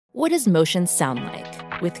What does motion sound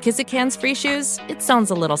like? With Kizikans free shoes, it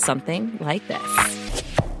sounds a little something like this.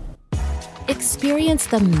 Experience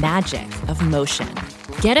the magic of motion.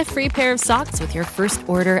 Get a free pair of socks with your first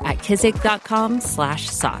order at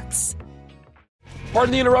kizik.com/socks.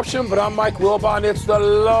 Pardon the interruption, but I'm Mike Wilbon. It's the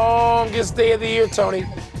longest day of the year, Tony.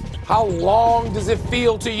 How long does it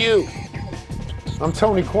feel to you? I'm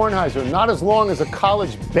Tony Kornheiser. Not as long as a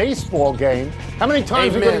college baseball game. How many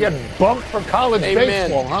times are we going to get bumped for college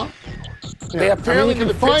baseball, huh? They apparently you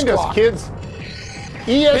can find us, kids.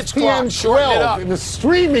 ESPN 12 in the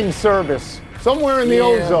streaming service somewhere in the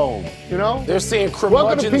ozone. You know, they're saying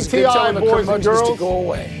welcome to PTI, boys and girls. To go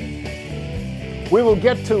away. We will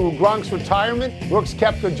get to Gronk's retirement, Brooks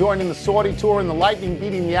Koepka joining the Saudi tour, and the Lightning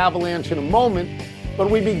beating the Avalanche in a moment.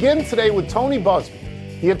 But we begin today with Tony Buzbee,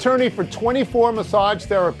 the attorney for 24 massage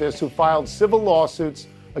therapists who filed civil lawsuits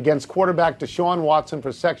against quarterback Deshaun Watson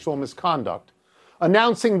for sexual misconduct,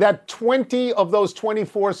 announcing that 20 of those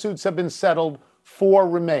 24 suits have been settled, 4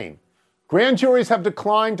 remain. Grand juries have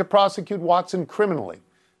declined to prosecute Watson criminally.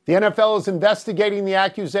 The NFL is investigating the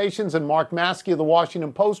accusations, and Mark Maskey of the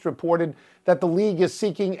Washington Post reported that the league is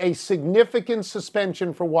seeking a significant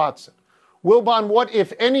suspension for Watson. Wilbon, what,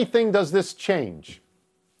 if anything, does this change?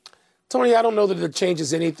 Tony, I don't know that it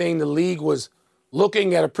changes anything. The league was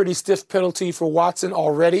looking at a pretty stiff penalty for Watson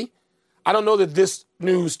already. I don't know that this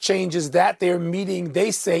news changes that. They're meeting,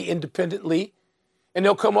 they say, independently, and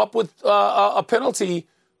they'll come up with a penalty,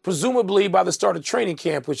 presumably by the start of training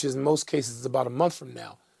camp, which is in most cases is about a month from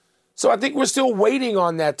now. So I think we're still waiting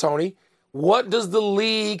on that, Tony. What does the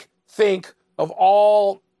league think of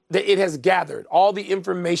all that it has gathered, all the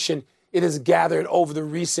information it has gathered over the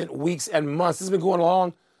recent weeks and months? This has been going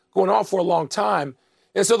on for a long time.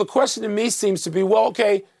 And so the question to me seems to be, well,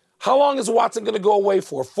 okay, how long is Watson going to go away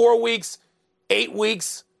for? 4 weeks, 8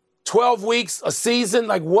 weeks, 12 weeks, a season?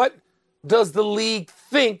 Like, what does the league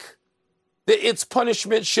think that its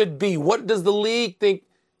punishment should be? What does the league think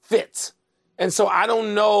fits? And so I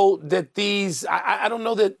don't know that I don't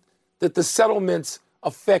know that the settlements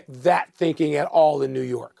affect that thinking at all in New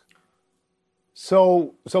York.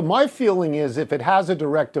 So my feeling is if it has a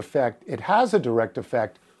direct effect, it has a direct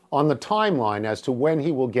effect on the timeline as to when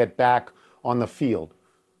he will get back on the field.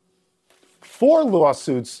 4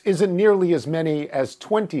 lawsuits isn't nearly as many as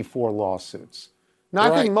 24 lawsuits. Now,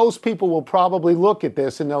 right. I think most people will probably look at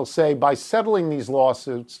this and they'll say, by settling these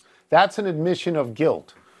lawsuits, that's an admission of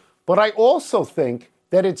guilt. But I also think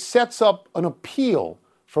that it sets up an appeal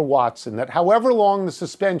for Watson, that however long the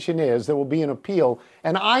suspension is, there will be an appeal.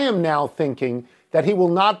 And I am now thinking that he will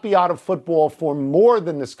not be out of football for more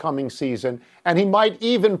than this coming season, and he might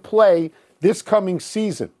even play this coming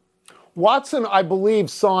season. Watson, I believe,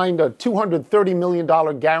 signed a $230 million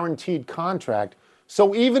guaranteed contract,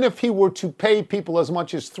 so even if he were to pay people as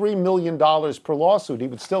much as $3 million per lawsuit, he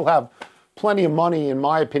would still have plenty of money, in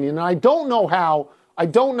my opinion. And I don't know how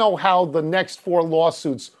the next 4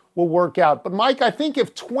 lawsuits will work out. But, Mike, I think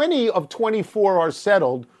if 20 of 24 are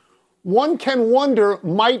settled, one can wonder,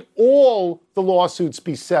 might all the lawsuits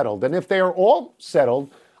be settled? And if they are all settled,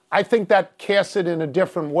 I think that casts it in a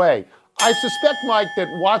different way. I suspect, Mike, that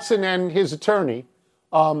Watson and his attorney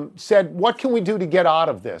said, what can we do to get out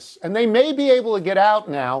of this? And they may be able to get out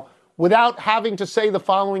now without having to say the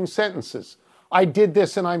following sentences. I did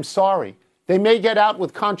this and I'm sorry. They may get out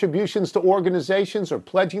with contributions to organizations or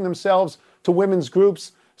pledging themselves to women's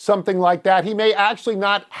groups, something like that. He may actually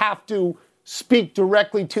not have to speak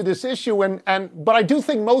directly to this issue. But I do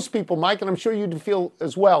think most people, Mike, and I'm sure you feel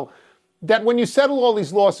as well, that when you settle all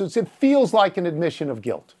these lawsuits, it feels like an admission of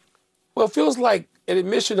guilt. Well, it feels like an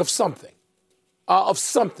admission of something,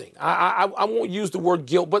 I won't use the word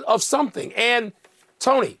guilt, but of something. And,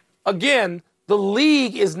 Tony, again, the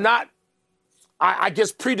league is not, I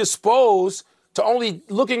guess, predisposed to only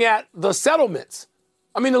looking at the settlements.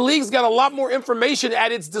 I mean, the league's got a lot more information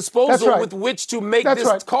at its disposal with which to make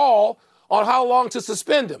this call on how long to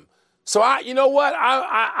suspend him. So, you know what?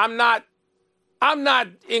 I'm not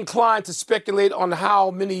inclined to speculate on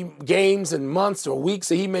how many games and months or weeks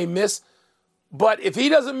that he may miss. But if he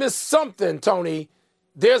doesn't miss something, Tony,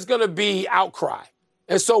 there's going to be outcry.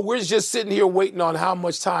 And so we're just sitting here waiting on how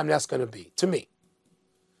much time that's going to be, to me.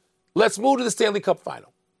 Let's move to the Stanley Cup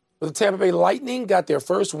final, where the Tampa Bay Lightning got their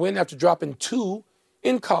first win after dropping 2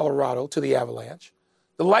 in Colorado to the Avalanche.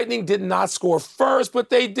 The Lightning did not score first, but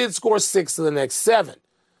they did score 6 of the next 7.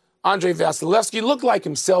 Andrei Vasilevsky looked like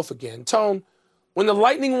himself again. Tone, when the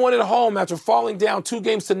Lightning won at home after falling down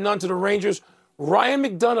 2-0 to the Rangers, Ryan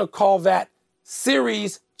McDonough called that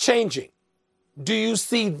series changing. Do you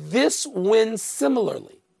see this win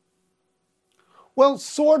similarly? Well,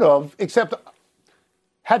 sort of, except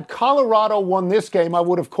Had Colorado won this game, I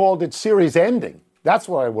would have called it series ending. That's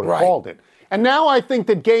what I would have called it. And now I think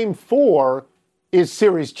that game 4 is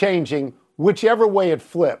series changing, whichever way it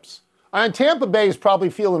flips. And Tampa Bay is probably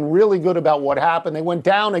feeling really good about what happened. They went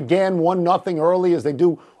down again 1-0 early, as they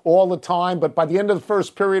do all the time. But by the end of the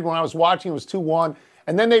first period, when I was watching, it was 2-1.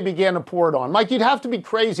 And then they began to pour it on. Mike, you'd have to be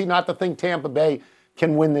crazy not to think Tampa Bay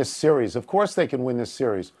can win this series. Of course they can win this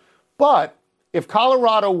series. But if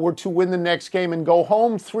Colorado were to win the next game and go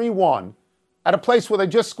home 3-1 at a place where they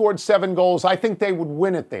just scored 7 goals, I think they would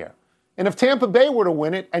win it there. And if Tampa Bay were to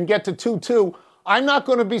win it and get to 2-2, I'm not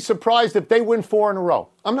going to be surprised if they win 4 in a row.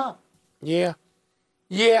 I'm not.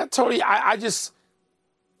 Yeah, Tony, I just,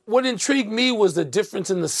 what intrigued me was the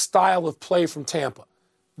difference in the style of play from Tampa.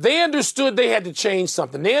 They understood they had to change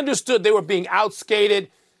something. They understood they were being outskated.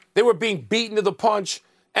 They were being beaten to the punch.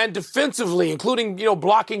 And defensively, including,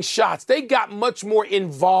 blocking shots, they got much more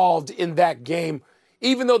involved in that game,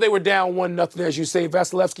 even though they were down 1-0, as you say.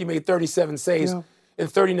 Vasilevsky made 37 saves in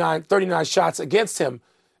 39 shots against him.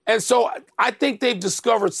 And so I think they've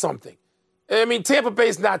discovered something. I mean, Tampa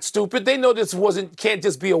Bay's not stupid. They know this can't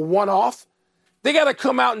just be a one-off. They got to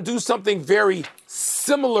come out and do something very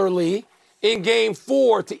similarly in Game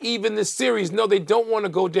 4 to even this series. No, they don't want to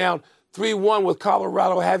go down 3-1 with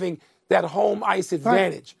Colorado having that home ice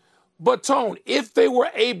advantage. Right. But, Tone, if they were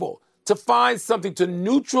able to find something to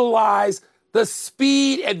neutralize the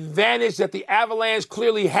speed advantage that the Avalanche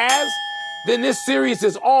clearly has, then this series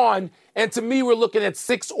is on. And to me, we're looking at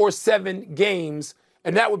 6 or 7 games,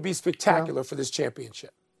 and that would be spectacular for this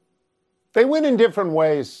championship. They win in different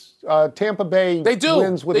ways. Tampa Bay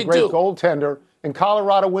wins with a great goaltender, and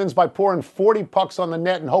Colorado wins by pouring 40 pucks on the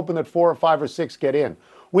net and hoping that 4 or 5 or 6 get in.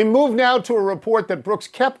 We move now to a report that Brooks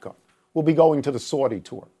Koepka will be going to the Saudi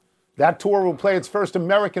Tour. That tour will play its first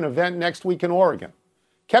American event next week in Oregon.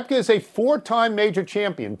 Koepka is a 4-time major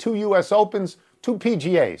champion, 2 U.S. Opens, 2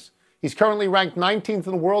 PGAs. He's currently ranked 19th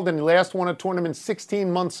in the world, and he last won a tournament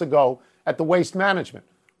 16 months ago at the Waste Management.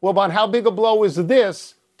 Well, Bon, how big a blow is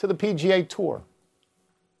this to the PGA Tour?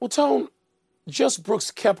 Well, Tone, just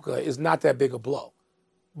Brooks Koepka is not that big a blow.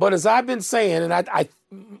 But as I've been saying, and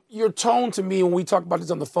your tone to me when we talk about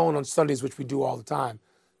this on the phone on Sundays, which we do all the time,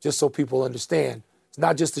 just so people understand, it's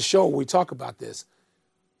not just the show where we talk about this.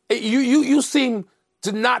 You seem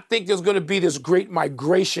to not think there's going to be this great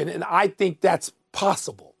migration, and I think that's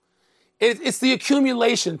possible. It's the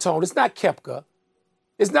accumulation, Tone. It's not Koepka.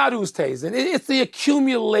 It's not Oosthuizen. It's the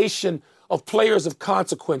accumulation of players of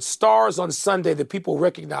consequence, stars on Sunday that people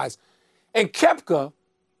recognize. And Koepka,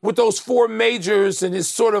 with those 4 majors and his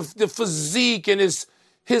sort of the physique and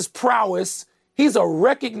his prowess, he's a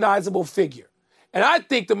recognizable figure. And I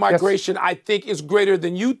think the migration, is greater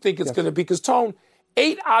than you think it's going to be. Because, Tone,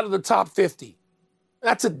 8 out of the top 50,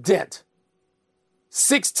 that's a dent.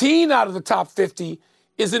 16 out of the top 50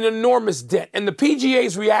 is an enormous dent. And the PGA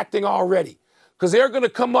is reacting already. Because they're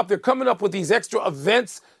coming up with these extra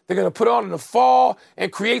events they're going to put on in the fall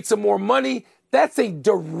and create some more money. That's a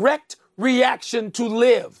direct reaction to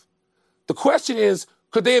LIV. The question is,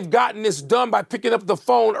 could they have gotten this done by picking up the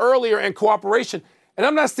phone earlier in cooperation? And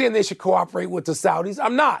I'm not saying they should cooperate with the Saudis.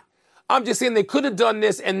 I'm not. I'm just saying they could have done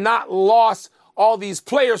this and not lost all these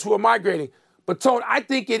players who are migrating. But, Tone, I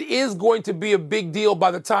think it is going to be a big deal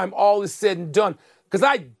by the time all is said and done, because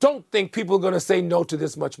I don't think people are going to say no to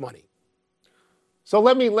this much money. So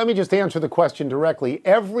let me just answer the question directly.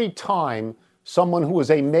 Every time someone who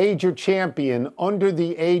is a major champion under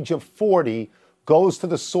the age of 40 goes to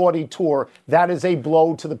the Saudi Tour, that is a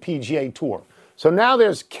blow to the PGA Tour. So now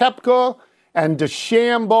there's Koepka and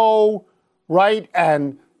DeChambeau, right,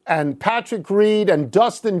 and Patrick Reed and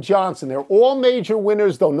Dustin Johnson. They're all major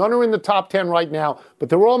winners, though none are in the top 10 right now, but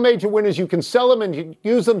they're all major winners. You can sell them and you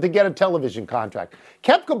use them to get a television contract.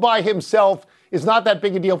 Koepka by himself is not that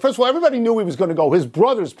big a deal. First of all, everybody knew he was going to go. His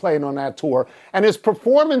brother's playing on that tour. And his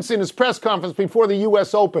performance in his press conference before the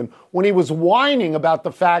U.S. Open, when he was whining about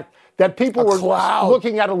the fact that people were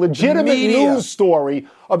looking at a legitimate news story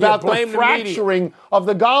about the fracturing of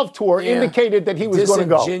the golf tour, indicated that he was going to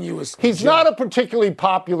go. He's not a particularly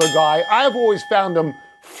popular guy. I've always found him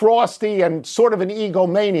frosty and sort of an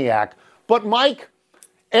egomaniac. But, Mike,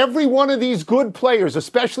 every one of these good players,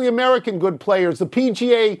 especially American good players, the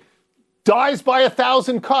PGA dies by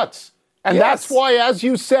 1,000 cuts. And that's why, as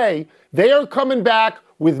you say, they are coming back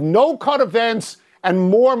with no cut events and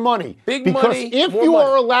more money. Because if you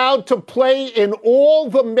are allowed to play in all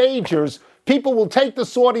the majors, people will take the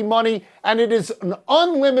Saudi money, and it is an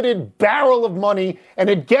unlimited barrel of money, and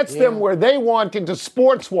it gets them where they want into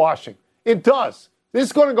sports washing. It does. This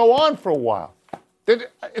is going to go on for a while.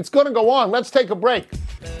 It's going to go on. Let's take a break.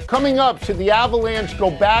 Coming up, should the Avalanche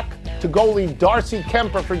go back to goalie Darcy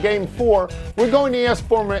Kemper for Game 4? We're going to ask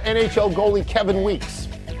former NHL goalie Kevin Weeks.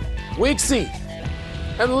 Weeksy.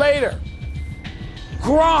 And later,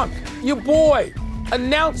 Gronk, your boy,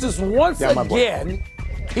 announces once again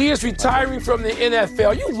he is retiring from the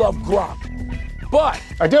NFL. You love Gronk. But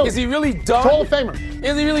I do. Is he really done? Hall of Famer.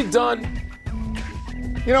 Is he really done?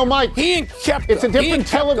 You know, Mike, it's a different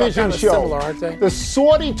television show. Similar, aren't they? The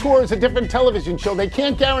Saudi tour is a different television show. They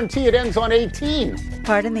can't guarantee it ends on 18.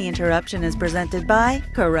 Pardon the Interruption is presented by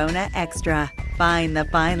Corona Extra. Find the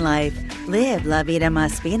fine life. Live La Vida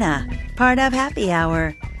Más Fina. Part of Happy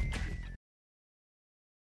Hour.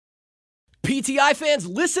 PTI fans,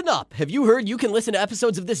 listen up. Have you heard you can listen to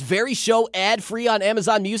episodes of this very show ad-free on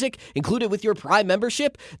Amazon Music, included with your Prime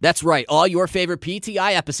membership? That's right. All your favorite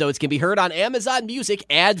PTI episodes can be heard on Amazon Music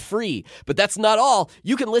ad-free. But that's not all.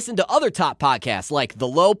 You can listen to other top podcasts like The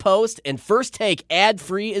Low Post and First Take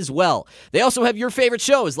ad-free as well. They also have your favorite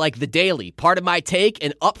shows like The Daily, Part of My Take,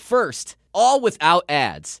 and Up First, all without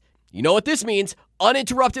ads. You know what this means?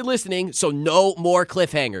 Uninterrupted listening, so no more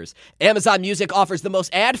cliffhangers. Amazon Music offers the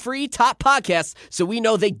most ad-free top podcasts, so we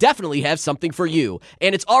know they definitely have something for you.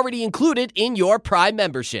 And it's already included in your Prime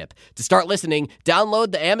membership. To start listening,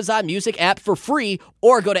 download the Amazon Music app for free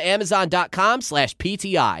or go to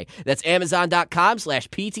amazon.com/PTI. That's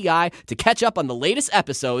amazon.com/PTI to catch up on the latest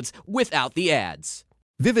episodes without the ads.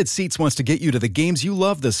 Vivid Seats wants to get you to the games you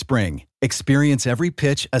love this spring. Experience every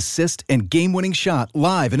pitch, assist, and game-winning shot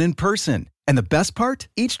live and in person. And the best part?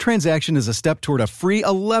 Each transaction is a step toward a free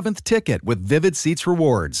 11th ticket with Vivid Seats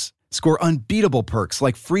rewards. Score unbeatable perks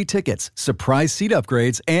like free tickets, surprise seat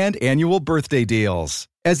upgrades, and annual birthday deals.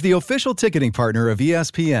 As the official ticketing partner of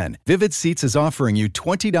ESPN, Vivid Seats is offering you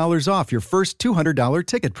 $20 off your first $200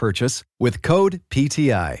 ticket purchase with code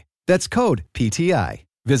PTI. That's code PTI.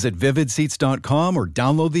 Visit vividseats.com or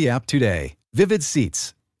download the app today. Vivid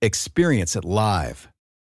Seats. Experience it live.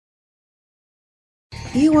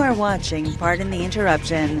 You are watching Pardon the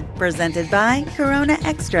Interruption, presented by Corona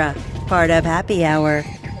Extra, part of Happy Hour.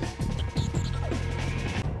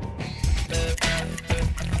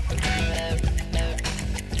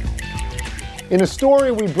 In a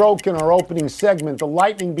story we broke in our opening segment, the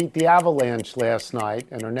Lightning beat the Avalanche last night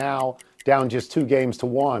and are now down just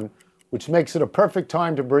 2-1, which makes it a perfect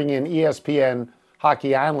time to bring in ESPN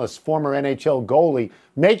hockey analyst, former NHL goalie,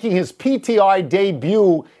 making his PTI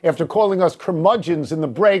debut after calling us curmudgeons in the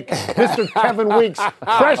break, Mr. Kevin Weeks.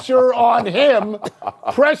 Pressure on him.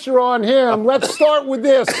 Pressure on him. Let's start with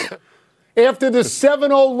this. After the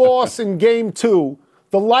 7-0 loss in Game 2,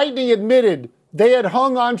 the Lightning admitted they had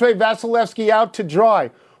hung Andrei Vasilevsky out to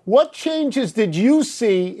dry. What changes did you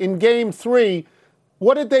see in Game 3?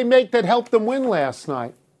 What did they make that helped them win last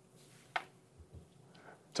night?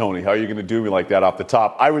 Tony, how are you going to do me like that off the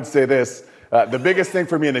top? I would say this. The biggest thing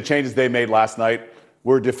for me in the changes they made last night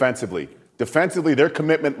were defensively. Defensively, their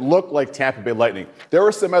commitment looked like Tampa Bay Lightning. There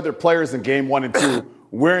were some other players in Game 1 and 2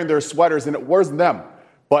 wearing their sweaters, and it wasn't them.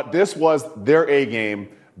 But this was their A game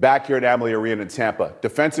back here at Amalie Arena in Tampa.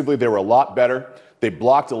 Defensively, they were a lot better. They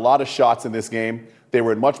blocked a lot of shots in this game. They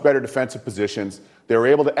were in much better defensive positions. They were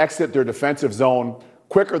able to exit their defensive zone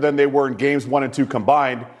quicker than they were in Games 1 and 2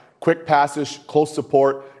 combined. Quick passes, close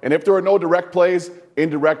support, and if there were no direct plays,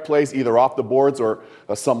 indirect plays either off the boards or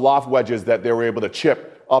some loft wedges that they were able to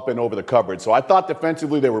chip up and over the coverage. So I thought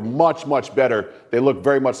defensively they were much, much better. They looked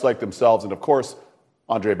very much like themselves, and of course,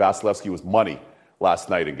 Andrei Vasilevsky was money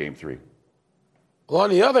last night in Game 3. Well,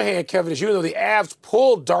 on the other hand, Kevin, as you know, the Avs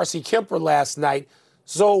pulled Darcy Kemper last night.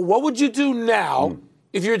 So what would you do now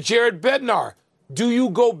if you're Jared Bednar? Do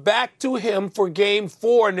you go back to him for Game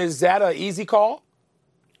 4, and is that an easy call?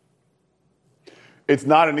 It's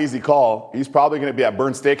not an easy call. He's probably going to be at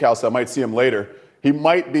Burn Steakhouse. I might see him later. He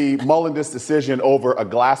might be mulling this decision over a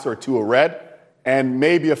glass or two of red and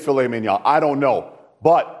maybe a filet mignon. I don't know.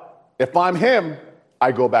 But if I'm him,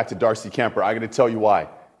 I go back to Darcy Kemper. I'm going to tell you why.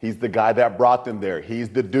 He's the guy that brought them there. He's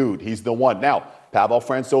the dude. He's the one. Now, Pavel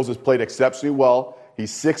Francouz has played exceptionally well.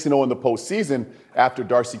 He's 6-0 in the postseason after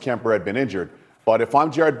Darcy Kemper had been injured. But if I'm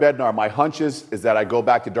Jared Bednar, my hunch is that I go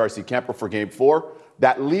back to Darcy Kemper for Game 4.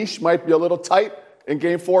 That leash might be a little tight in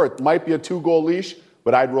Game 4. It might be a 2-goal leash,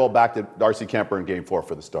 but I'd roll back to Darcy Kemper in Game 4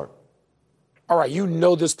 for the start. All right, you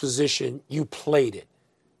know this position. You played it.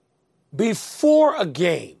 Before a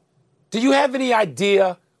game, do you have any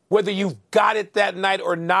idea whether you've got it that night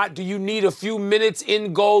or not? Do you need a few minutes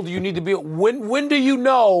in goal? Do you need to be... When do you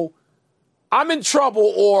know I'm in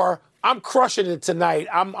trouble or I'm crushing it tonight,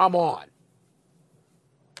 I'm on?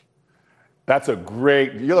 That's a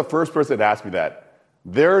great... You're the first person to ask me that.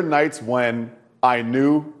 There are nights when I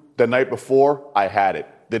knew the night before I had it.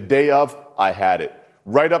 The day of, I had it.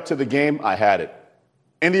 Right up to the game, I had it.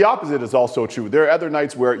 And the opposite is also true. There are other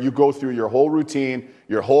nights where you go through your whole routine,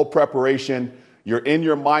 your whole preparation, you're in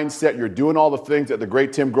your mindset, you're doing all the things that the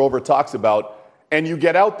great Tim Grover talks about, and you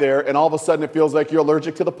get out there and all of a sudden it feels like you're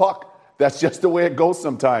allergic to the puck. That's just the way it goes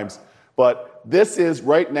sometimes. But this is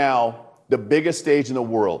right now the biggest stage in the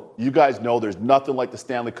world. You guys know there's nothing like the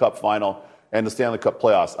Stanley Cup final and the Stanley Cup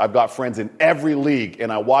playoffs. I've got friends in every league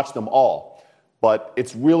and I watch them all. But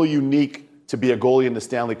it's really unique to be a goalie in the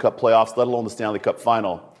Stanley Cup playoffs, let alone the Stanley Cup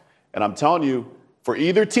final. And I'm telling you, for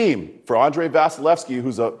either team, for Andrei Vasilevsky,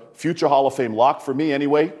 who's a future Hall of Fame lock for me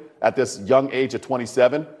anyway, at this young age of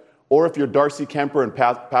 27, or if you're Darcy Kemper and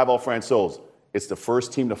Pavel Francouz, it's the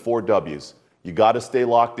first team to 4 Ws. You got to stay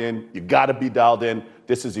locked in. You got to be dialed in.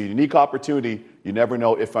 This is a unique opportunity. You never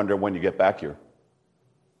know if and when you get back here.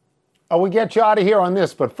 We'll get you out of here on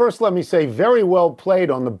this, but first let me say very well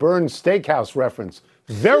played on the Burns Steakhouse reference.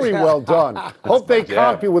 Very well done. Hope they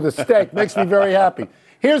comp you with a steak. Makes me very happy.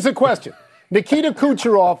 Here's the question. Nikita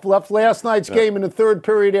Kucherov left last night's game in the third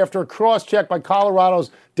period after a cross-check by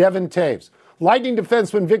Colorado's Devin Taves. Lightning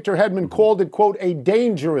defenseman Victor Hedman called it, quote, a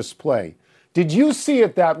dangerous play. Did you see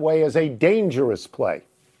it that way, as a dangerous play?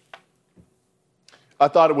 I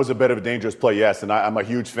thought it was a bit of a dangerous play, yes, and I'm a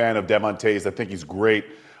huge fan of Devin Taves. I think he's great.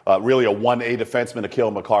 Really a 1A defenseman to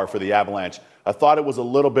Cale Makar for the Avalanche. I thought it was a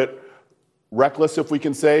little bit reckless, if we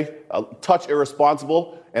can say, a touch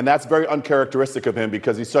irresponsible, and that's very uncharacteristic of him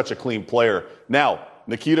because he's such a clean player. Now,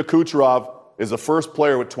 Nikita Kucherov is the first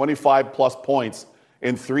player with 25-plus points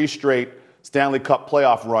in 3 straight Stanley Cup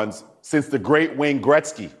playoff runs since the great Wayne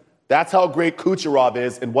Gretzky. That's how great Kucherov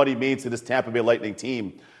is and what he means to this Tampa Bay Lightning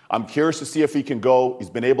team. I'm curious to see if he can go. He's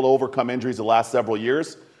been able to overcome injuries the last several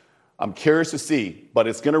years. I'm curious to see, but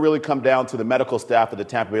it's going to really come down to the medical staff of the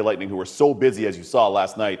Tampa Bay Lightning, who are so busy, as you saw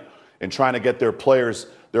last night, in trying to get their players,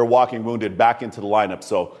 their walking wounded, back into the lineup.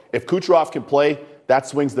 So if Kucherov can play, that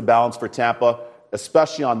swings the balance for Tampa,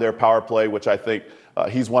 especially on their power play, which I think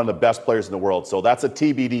he's one of the best players in the world. So that's a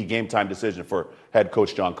TBD game time decision for head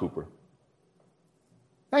coach John Cooper.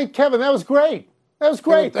 Hey, Kevin, that was great. That was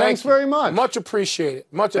great. Thanks very much. Much appreciated.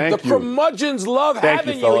 The curmudgeons love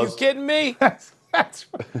having you. Are you kidding me? That's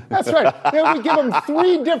right. Then we give them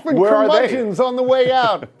 3 different curmudgeons on the way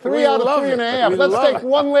out. 3 out of 3.5. Let's take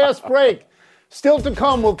one last break. Still to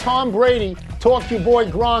come, will Tom Brady talk your boy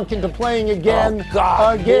Gronk into playing again? Oh,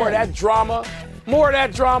 God. Again. More of that drama. More of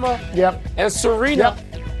that drama. Yep. And Serena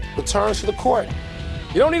returns to the court.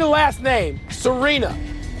 You don't need a last name. Serena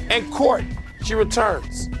and court. She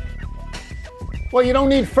returns. Well, you don't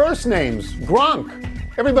need first names. Gronk.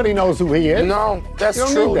 Everybody knows who he is. No, that's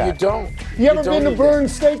true. You don't. You ever been to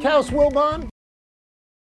Burns Steakhouse, Wilbon?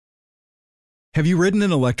 Have you ridden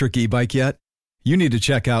an electric e-bike yet? You need to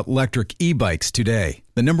check out Lectric E-Bikes today,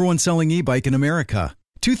 the #1 selling e-bike in America.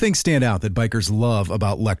 2 things stand out that bikers love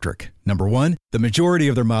about Lectric. Number 1, the majority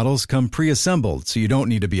of their models come pre-assembled, so you don't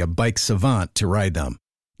need to be a bike savant to ride them.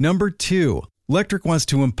 Number 2, Lectric wants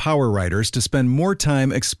to empower riders to spend more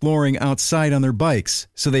time exploring outside on their bikes,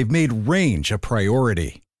 so they've made range a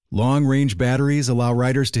priority. Long-range batteries allow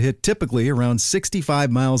riders to hit typically around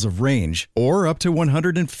 65 miles of range, or up to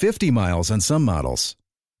 150 miles on some models.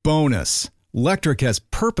 Bonus, Lectric has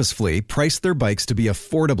purposefully priced their bikes to be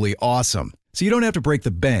affordably awesome, so you don't have to break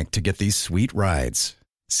the bank to get these sweet rides.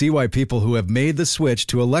 See why people who have made the switch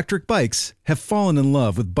to electric bikes have fallen in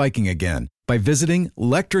love with biking again by visiting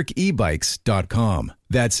lectricebikes.com.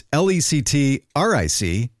 That's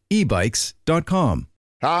LECTRIC ebikes.com.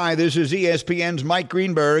 Hi, this is ESPN's Mike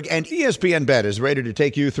Greenberg, and ESPN Bet is ready to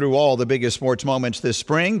take you through all the biggest sports moments this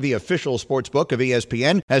spring. The official sports book of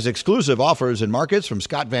ESPN has exclusive offers and markets from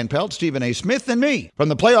Scott Van Pelt, Stephen A. Smith, and me. From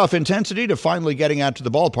the playoff intensity to finally getting out to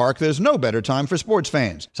the ballpark, there's no better time for sports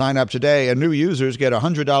fans. Sign up today, and new users get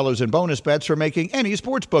 $100 in bonus bets for making any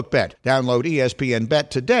sportsbook bet. Download ESPN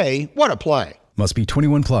Bet today. What a play. Must be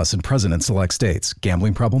 21 plus and present in select states.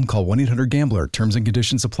 Gambling problem? Call 1-800-GAMBLER. Terms and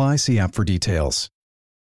conditions apply. See app for details.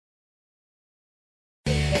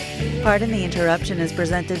 Pardon the Interruption is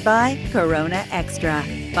presented by Corona Extra.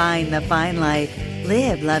 Find the fine life.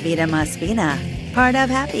 Live La Vida Más Fina. Part of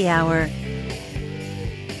Happy Hour.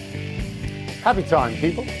 Happy time,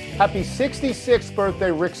 people. Happy 66th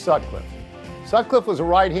birthday, Rick Sutcliffe. Sutcliffe was a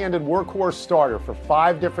right-handed workhorse starter for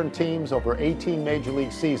 5 different teams over 18 Major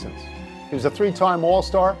League seasons. He was a 3-time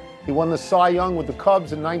All-Star. He won the Cy Young with the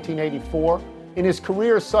Cubs in 1984. In his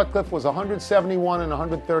career, Sutcliffe was 171 and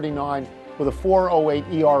 139 with a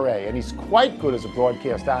 4.08 ERA, and he's quite good as a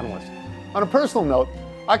broadcast analyst. On a personal note,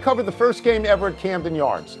 I covered the first game ever at Camden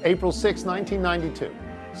Yards, April 6, 1992.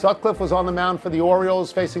 Sutcliffe was on the mound for the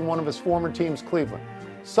Orioles, facing one of his former teams, Cleveland.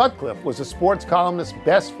 Sutcliffe was a sports columnist's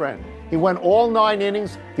best friend. He went all 9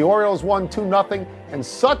 innings. The Orioles won 2-0, and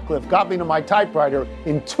Sutcliffe got me to my typewriter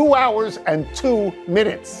in 2 hours and 2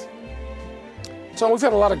 minutes. So we've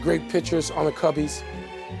had a lot of great pitchers on the Cubbies,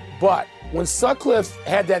 but when Sutcliffe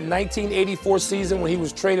had that 1984 season when he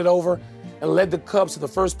was traded over and led the Cubs to the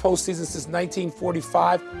first postseason since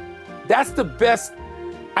 1945, that's the best,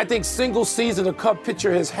 I think, single season a Cub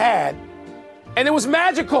pitcher has had, and it was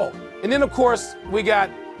magical. And then, of course, we got,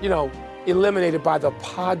 eliminated by the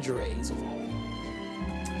Padres.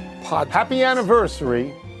 Happy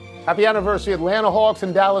anniversary. Happy anniversary, Atlanta Hawks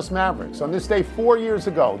and Dallas Mavericks. On this day 4 years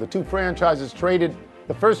ago, the two franchises traded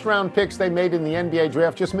the first-round picks they made in the NBA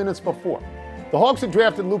draft just minutes before. The Hawks had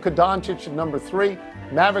drafted Luka Doncic at number 3.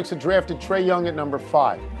 Mavericks had drafted Trae Young at number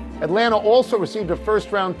 5. Atlanta also received a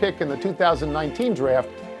first-round pick in the 2019 draft,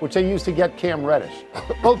 which they used to get Cam Reddish.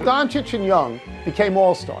 Both Doncic and Young became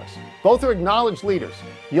all-stars. Both are acknowledged leaders.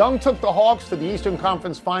 Young took the Hawks to the Eastern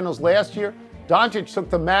Conference Finals last year. Doncic took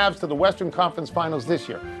the Mavs to the Western Conference Finals this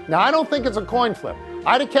year. Now, I don't think it's a coin flip.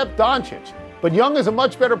 I'd have kept Doncic, but Young is a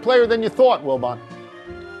much better player than you thought, Wilbon.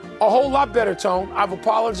 A whole lot better, Tone. I've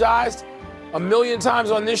apologized a million times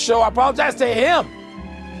on this show. I apologize to him.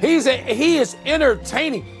 He is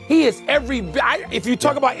entertaining. He is if you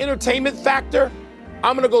talk about entertainment factor,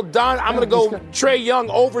 I'm gonna go Trae Young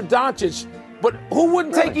over Doncic. But who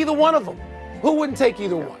wouldn't take either one of them? Who wouldn't take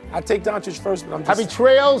either one? I'd take Doncic first, but I'm just... Happy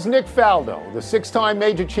trails, Nick Faldo. The 6-time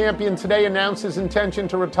major champion today announced his intention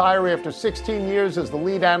to retire after 16 years as the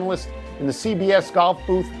lead analyst in the CBS golf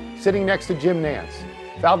booth, sitting next to Jim Nantz.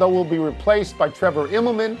 Faldo will be replaced by Trevor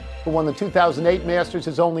Immelman, who won the 2008 Masters,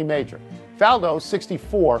 his only major. Faldo,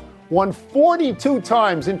 64, won 42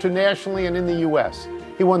 times internationally and in the U.S.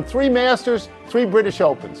 He won 3 Masters, 3 British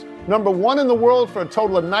Opens. Number 1 in the world for a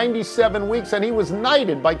total of 97 weeks, and he was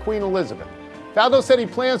knighted by Queen Elizabeth. Faldo said he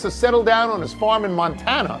plans to settle down on his farm in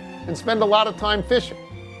Montana and spend a lot of time fishing.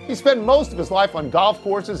 He spent most of his life on golf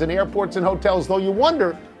courses and airports and hotels, though you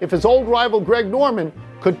wonder if his old rival Greg Norman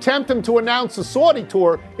could tempt him to announce a Saudi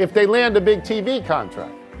tour if they land a big TV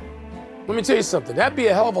contract. Let me tell you something. That'd be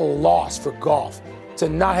a hell of a loss for golf to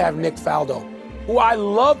not have Nick Faldo, who I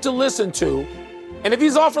love to listen to. And if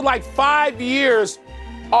he's offered like 5 years,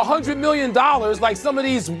 $100 million, like some of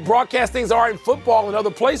these broadcast things are in football and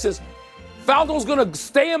other places, Faldo's going to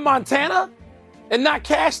stay in Montana and not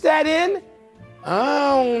cash that in?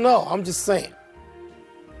 I don't know. I'm just saying.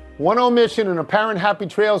 One omission and apparent happy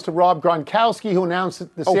trails to Rob Gronkowski, who announced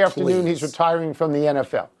this afternoon he's retiring from the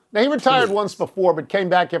NFL. Now, he retired once before, but came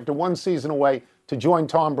back after 1 season away to join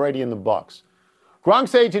Tom Brady and the Bucs.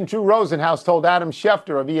 Gronk's agent Drew Rosenhaus told Adam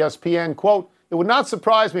Schefter of ESPN, quote, "It would not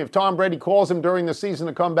surprise me if Tom Brady calls him during the season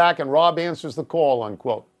to come back and Rob answers the call,"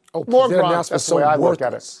 unquote. More Gronk, that's the way I look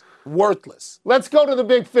at it. Worthless. Let's go to the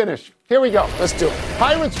big finish. Here we go. Let's do it.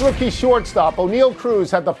 Pirates rookie shortstop O'Neal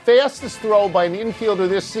Cruz had the fastest throw by an infielder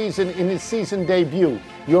this season in his season debut.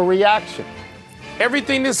 Your reaction?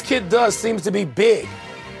 Everything this kid does seems to be big.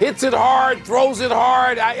 Hits it hard, throws it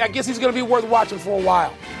hard. I guess he's going to be worth watching for a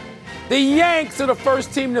while. The Yanks are the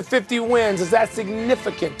first team to 50 wins. Is that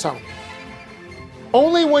significant, Tony?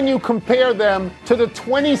 Only when you compare them to the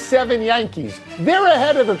 27 Yankees. They're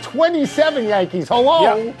ahead of the 27 Yankees.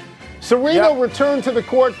 Hello? Yeah. Serena returned to the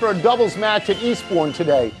court for a doubles match at Eastbourne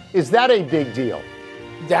today. Is that a big deal?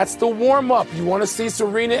 That's the warm-up. You want to see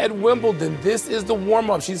Serena at Wimbledon. This is the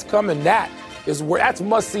warm-up. She's coming. That's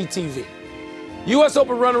must-see TV. U.S.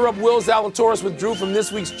 Open runner-up Will Zalatoris withdrew from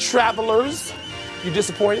this week's Travelers. You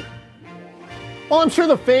disappointed? Well, I'm sure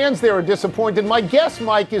the fans there are disappointed. My guess,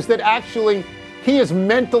 Mike, is that actually he is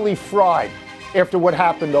mentally fried after what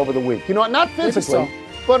happened over the week. You know, not physically,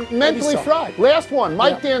 but mentally fried. Last one,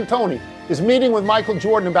 Mike D'Antoni is meeting with Michael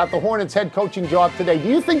Jordan about the Hornets head coaching job today. Do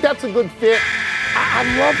you think that's a good fit? I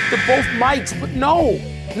love both Mikes, but no.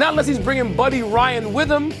 Not unless he's bringing Buddy Ryan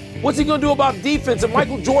with him. What's he going to do about defense? And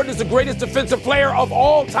Michael Jordan is the greatest defensive player of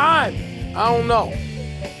all time. I don't know.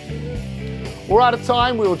 We're out of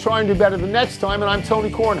time. We will try and do better the next time. And I'm Tony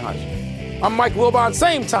Kornhuis. I'm Mike Wilbon.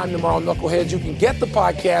 Same time tomorrow, Knuckleheads. You can get the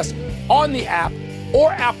podcast on the app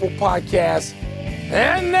or Apple Podcasts.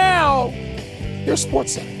 And now, your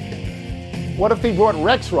Sports Center. What if he brought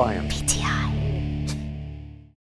Rex Ryan?